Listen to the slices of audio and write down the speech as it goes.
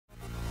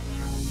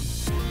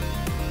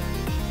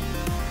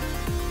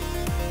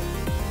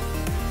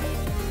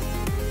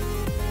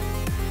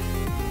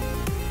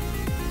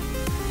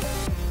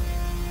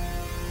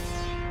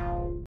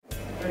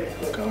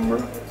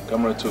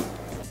Camera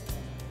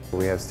 2.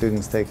 We have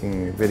students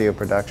taking video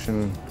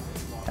production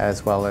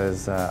as well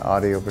as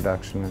audio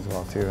production as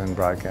well too, and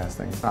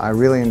broadcasting. I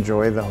really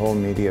enjoy the whole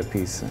media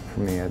piece. For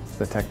me, it's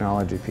the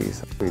technology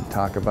piece. We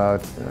talk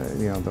about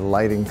the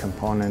lighting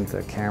component,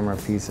 the camera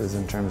pieces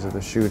in terms of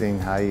the shooting,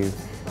 how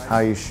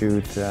you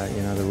shoot,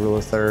 the rule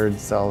of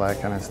thirds, all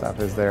that kind of stuff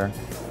is there.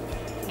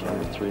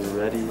 Camera 3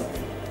 ready.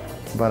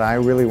 But I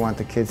really want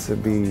the kids to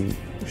be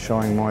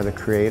showing more of the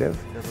creative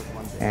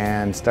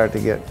and start to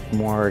get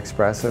more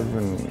expressive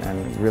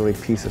and really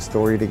piece a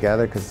story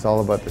together, because it's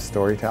all about the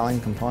storytelling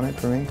component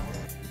for me.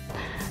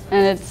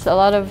 And it's a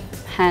lot of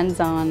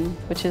hands-on,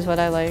 which is what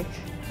I like.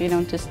 You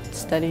don't just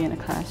study in a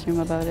classroom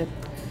about it.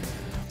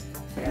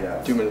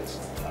 2 minutes.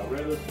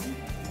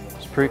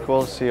 It's pretty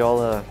cool to see all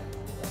the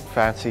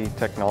fancy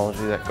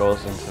technology that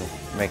goes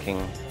into making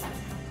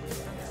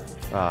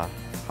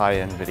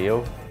high-end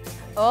video.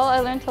 Well, I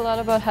learned a lot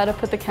about how to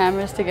put the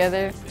cameras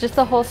together. Just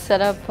the whole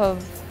setup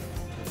of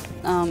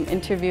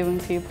interviewing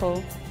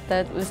people,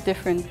 that was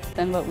different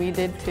than what we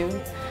did too.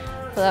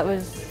 So that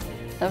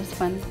was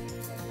fun.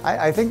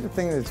 I think the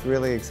thing that's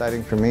really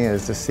exciting for me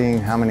is just seeing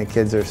how many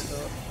kids are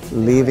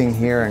leaving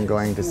here and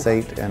going to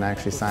SAIT and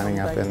actually signing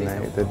up in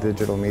the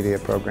digital media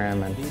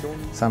program, and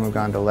some have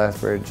gone to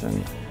Lethbridge,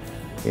 and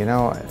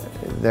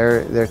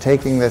they're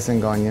taking this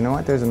and going, you know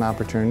what, there's an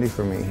opportunity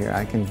for me here.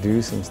 I can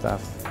do some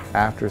stuff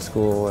after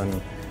school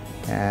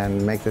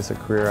and make this a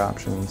career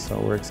option, so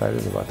we're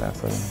excited about that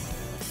for them.